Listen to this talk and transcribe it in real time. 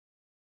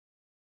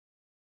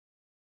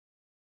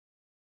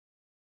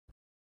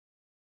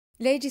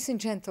Ladies and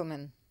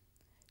gentlemen,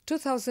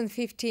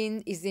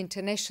 2015 is the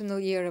International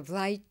Year of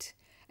Light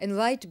and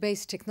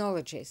Light-Based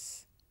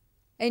Technologies,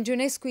 and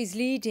UNESCO is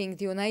leading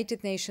the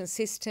United Nations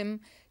system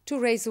to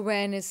raise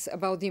awareness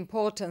about the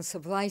importance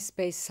of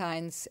light-based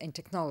science and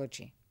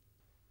technology.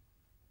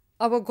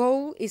 Our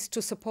goal is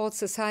to support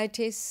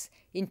societies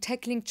in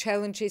tackling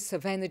challenges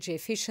of energy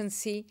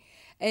efficiency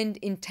and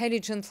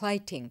intelligent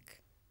lighting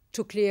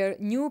to clear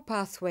new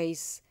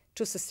pathways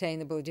to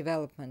sustainable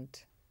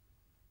development.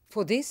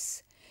 For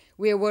this,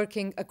 we are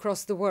working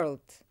across the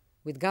world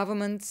with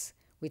governments,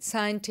 with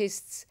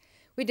scientists,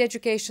 with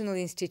educational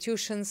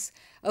institutions,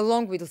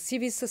 along with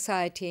civil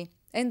society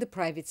and the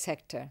private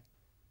sector.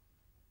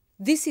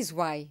 This is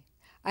why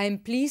I am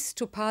pleased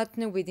to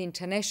partner with the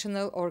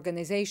international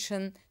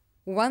organization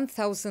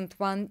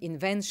 1001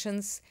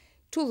 Inventions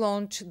to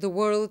launch the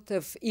World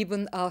of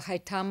Ibn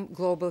Al-Haytham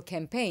global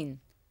campaign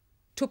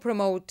to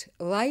promote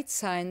light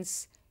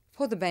science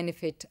for the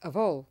benefit of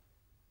all.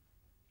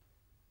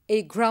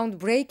 A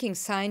groundbreaking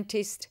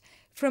scientist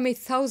from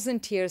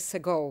 1,000 years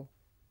ago,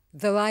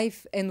 the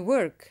life and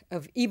work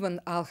of Ibn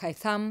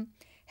Al-Haytham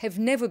have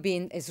never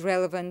been as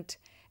relevant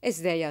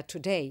as they are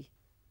today.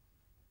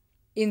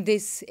 In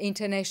this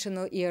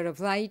International Year of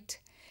Light,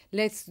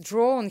 let's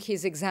draw on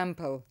his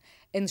example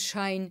and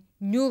shine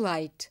new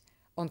light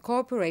on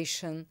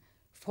cooperation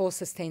for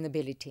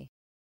sustainability.